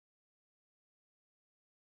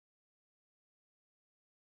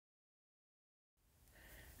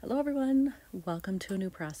Hello everyone, welcome to a new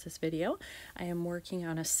process video. I am working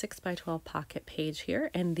on a 6x12 pocket page here,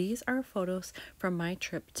 and these are photos from my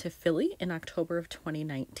trip to Philly in October of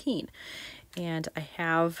 2019. And I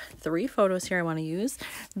have 3 photos here I want to use.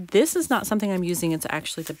 This is not something I'm using, it's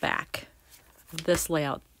actually the back of this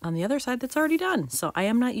layout on the other side that's already done. So I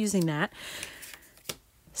am not using that.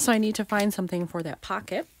 So I need to find something for that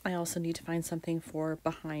pocket. I also need to find something for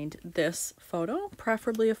behind this photo,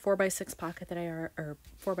 preferably a 4x6 pocket that or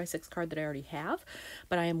 4x6 card that I already have,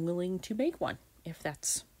 but I am willing to make one if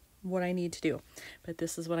that's what I need to do. But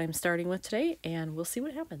this is what I'm starting with today, and we'll see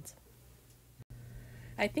what happens.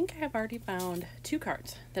 I think I have already found 2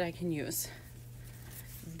 cards that I can use.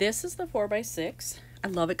 This is the 4x6. I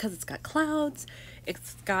love it because it's got clouds.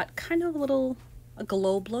 It's got kind of a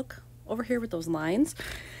globe look over here with those lines,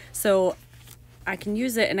 so I can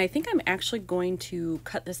use it. And I think I'm actually going to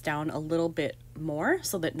cut this down a little bit more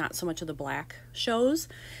so that not so much of the black shows,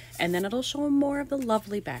 and then it'll show more of the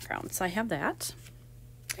lovely background. So I have that.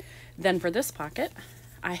 Then for this pocket,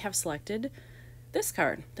 I have selected this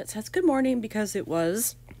card that says good morning, because it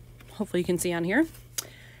was, hopefully you can see on here,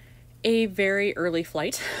 a very early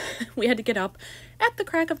flight. We had to get up at the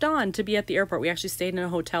crack of dawn to be at the airport. We actually stayed in a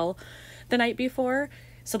hotel the night before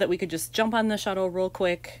so that we could just jump on the shuttle real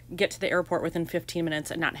quick, get to the airport within 15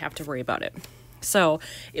 minutes and not have to worry about it. So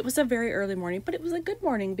it was a very early morning, but it was a good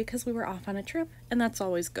morning because we were off on a trip, and that's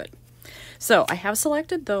always good. So I have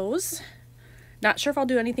selected those. Not sure if I'll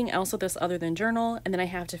do anything else with this other than journal, and then I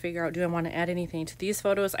have to figure out, do I want to add anything to these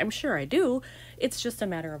photos? I'm sure I do. It's just a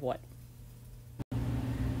matter of what.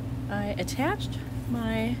 I attached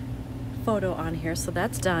my photo on here, so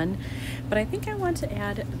that's done, but I think I want to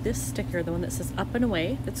add this sticker, the one that says up and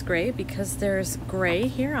away, that's gray, because there's gray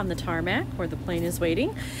here on the tarmac where the plane is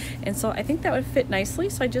waiting, and so I think that would fit nicely.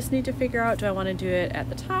 So I just need to figure out, do I want to do it at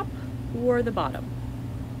the top or the bottom?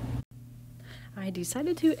 I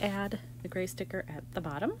decided to add the gray sticker at the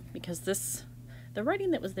bottom because the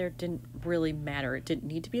writing that was there didn't really matter. It didn't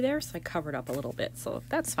need to be there, so I covered up a little bit, so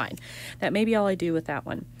that's fine. That may be all I do with that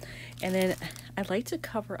one. And then I'd like to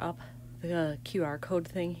cover up the QR code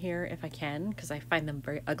thing here if I can, because I find them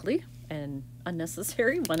very ugly and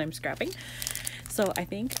unnecessary when I'm scrapping. So I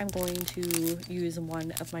think I'm going to use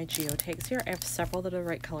one of my geotags here. I have several that are the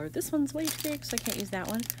right color. This one's way too big, so I can't use that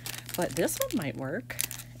one, but this one might work.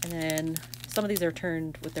 And then some of these are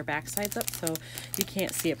turned with their back sides up, so you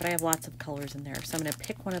can't see it, but I have lots of colors in there. So I'm going to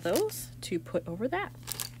pick one of those to put over that.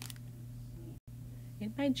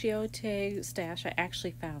 In my geotag stash, I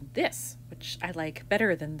actually found this, which I like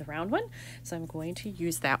better than the round one. So I'm going to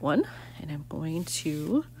use that one, and I'm going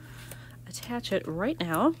to attach it right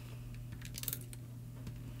now.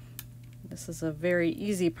 This is a very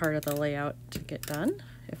easy part of the layout to get done.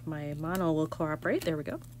 If my mono will cooperate, there we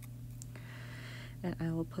go. And I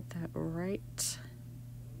will put that right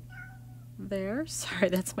there. Sorry,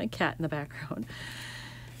 that's my cat in the background.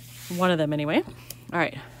 One of them anyway. All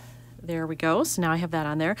right. There we go. So now I have that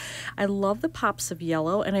on there. I love the pops of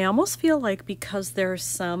yellow, and I almost feel like because there's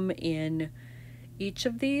some in each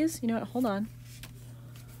of these, you know what, hold on.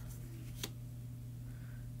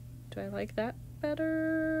 Do I like that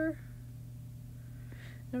better?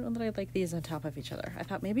 I don't know that I like these on top of each other. I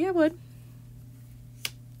thought maybe I would.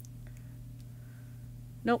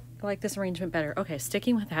 Nope, I like this arrangement better. Okay,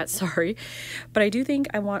 sticking with that, sorry. But I do think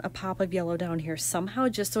I want a pop of yellow down here somehow,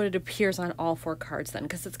 just so it appears on all 4 cards then,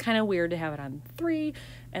 because it's kind of weird to have it on 3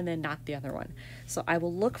 and then not the other one. So I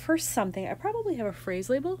will look for something. I probably have a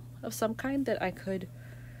phrase label of some kind that I could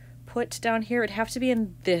put down here. It'd have to be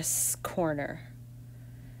in this corner.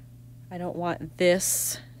 I don't want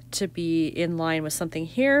this to be in line with something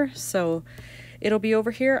here, so it'll be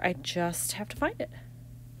over here. I just have to find it.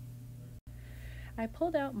 I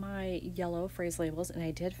pulled out my yellow phrase labels, and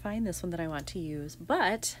I did find this one that I want to use,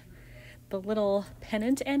 but the little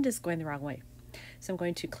pennant end is going the wrong way. So I'm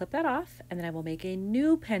going to clip that off, and then I will make a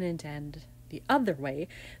new pennant end the other way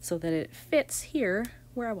so that it fits here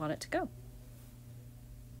where I want it to go.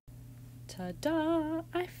 Ta-da!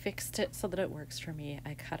 I fixed it so that it works for me.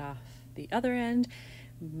 I cut off the other end,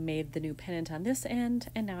 made the new pennant on this end,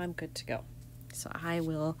 and now I'm good to go. So I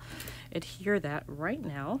will adhere that right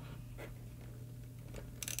now.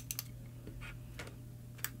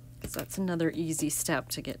 So that's another easy step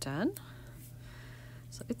to get done.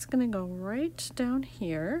 So it's going to go right down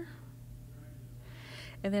here.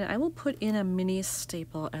 And then I will put in a mini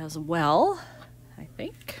staple as well, I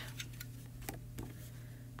think.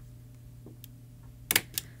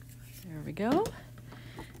 There we go.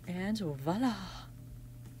 And voila.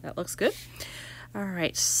 That looks good. All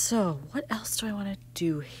right, so what else do I want to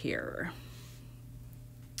do here?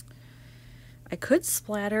 I could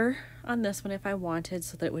splatter on this one if I wanted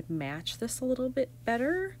so that it would match this a little bit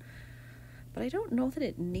better, but I don't know that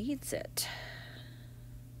it needs it.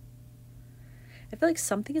 I feel like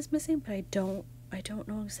something is missing, but I don't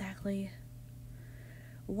know exactly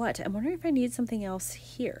what. I'm wondering if I need something else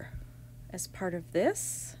here as part of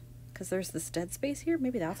this, because there's this dead space here.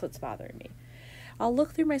 Maybe that's what's bothering me. I'll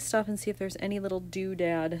look through my stuff and see if there's any little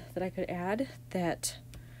doodad that I could add that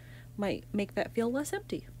might make that feel less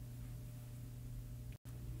empty.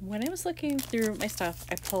 When I was looking through my stuff,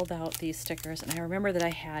 I pulled out these stickers, and I remember that I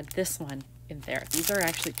had this one in there. These are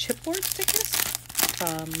actually chipboard stickers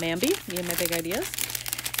from Mambi, Me and My Big Ideas.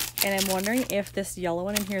 And I'm wondering if this yellow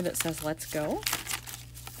one in here that says "Let's Go"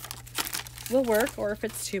 will work, or if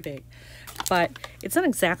it's too big. But it's not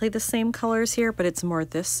exactly the same colors here, but it's more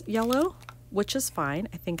this yellow, which is fine.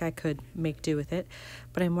 I think I could make do with it.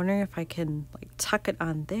 But I'm wondering if I can like tuck it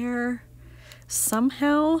on there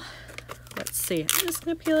somehow. Let's see. I'm just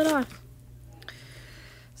going to peel it off.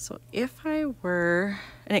 So if I were,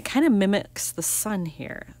 and it kind of mimics the sun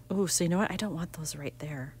here. Oh, so you know what? I don't want those right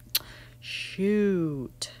there.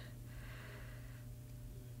 Shoot.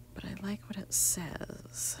 But I like what it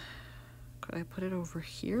says. Could I put it over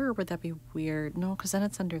here, or would that be weird? No, because then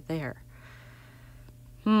it's under there.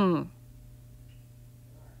 If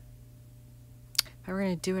I were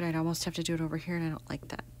going to do it, I'd almost have to do it over here, and I don't like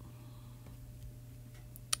that.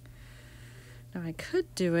 Now I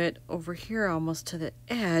could do it over here almost to the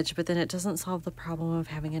edge, but then it doesn't solve the problem of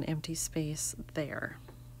having an empty space there.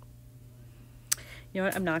 You know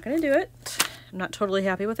what? I'm not going to do it. I'm not totally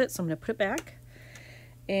happy with it, so I'm going to put it back.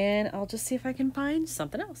 And I'll just see if I can find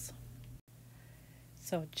something else.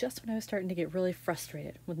 So just when I was starting to get really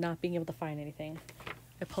frustrated with not being able to find anything,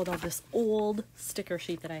 I pulled out this old sticker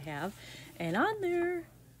sheet that I have, and on there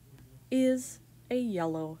is a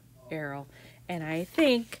yellow arrow. And I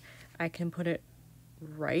think I can put it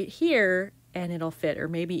right here and it'll fit, or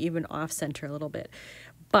maybe even off center a little bit.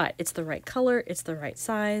 But it's the right color, it's the right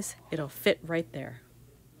size, it'll fit right there.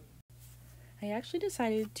 I actually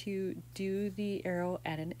decided to do the arrow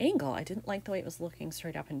at an angle. I didn't like the way it was looking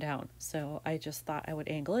straight up and down, so I just thought I would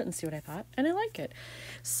angle it and see what I thought, and I like it.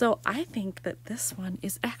 So I think that this one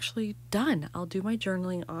is actually done. I'll do my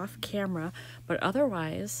journaling off camera, but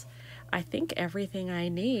otherwise I think everything I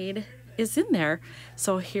need is in there.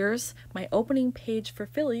 So here's my opening page for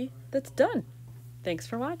Philly that's done. Thanks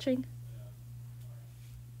for watching.